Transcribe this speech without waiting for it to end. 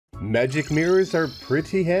Magic mirrors are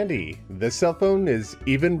pretty handy. The Cellphone is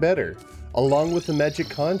even better. Along with the Magic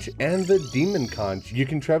Conch and the Demon Conch, you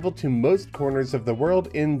can travel to most corners of the world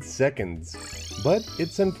in seconds. But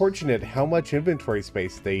it's unfortunate how much inventory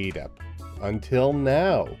space they eat up. Until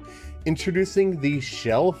now. Introducing the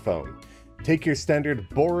Shellphone. Take your standard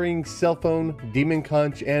boring Cellphone, Demon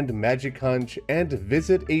Conch, and Magic Conch and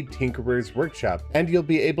visit a Tinkerer's workshop, and you'll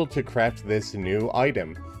be able to craft this new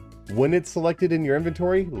item. When it's selected in your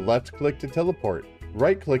inventory, left click to teleport.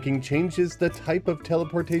 Right clicking changes the type of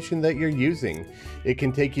teleportation that you're using. It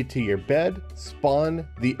can take you to your bed, spawn,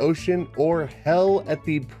 the ocean, or hell at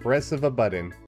the press of a button.